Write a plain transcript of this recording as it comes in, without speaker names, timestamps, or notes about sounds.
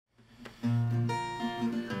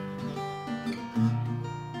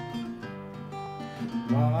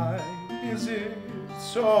is it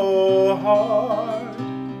so hard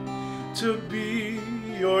to be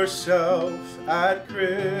yourself at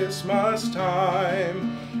Christmas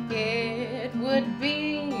time? It would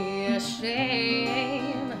be a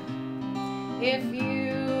shame if you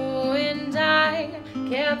and I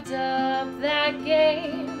kept up that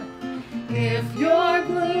game. If you're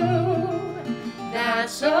blue,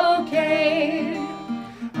 that's okay.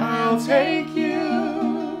 I'll take you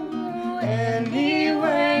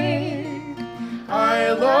anyway.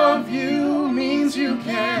 I love you means you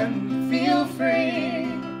can feel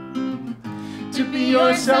free to be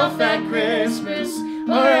yourself at Christmas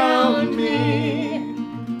around me.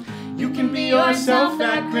 You can be yourself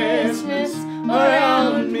at Christmas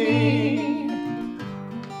around me.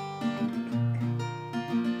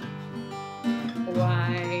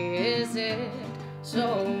 Why is it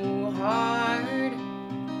so hard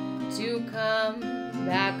to come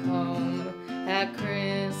back home at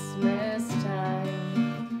Christmas time?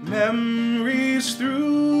 Memories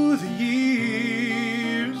through the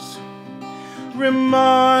years,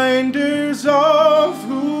 reminders of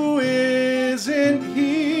who isn't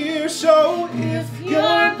here. So if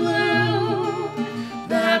you're blue,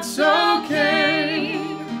 that's okay.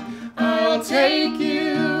 I'll take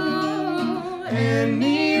you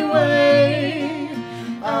anyway.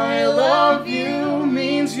 I love you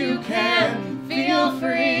means you can feel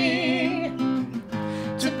free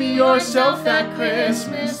to be yourself at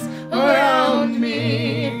Christmas around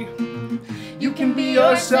me. You can be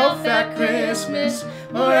yourself at Christmas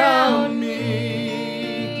around me.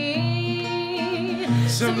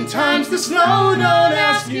 Sometimes the snow don't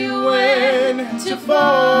ask you when to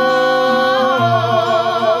fall.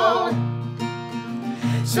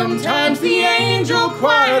 Sometimes the angel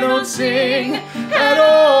choir don't sing at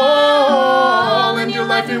all. And your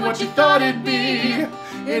life ain't what you thought it'd be.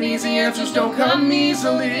 And easy answers don't come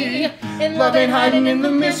easily. And love ain't hiding in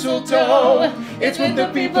the mistletoe. It's with the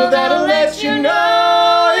people that'll let you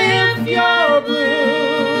know. If you're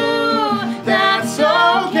blue, that's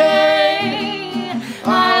okay.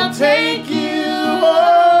 I'll take you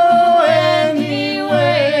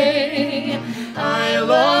anyway. I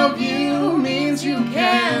love you means you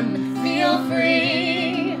can feel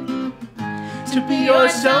free to be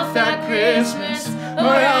yourself at Christmas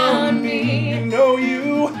around me. You know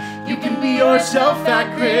you can be yourself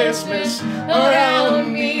at Christmas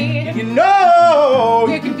around me. You know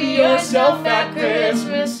you can be yourself at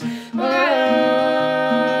Christmas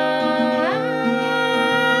around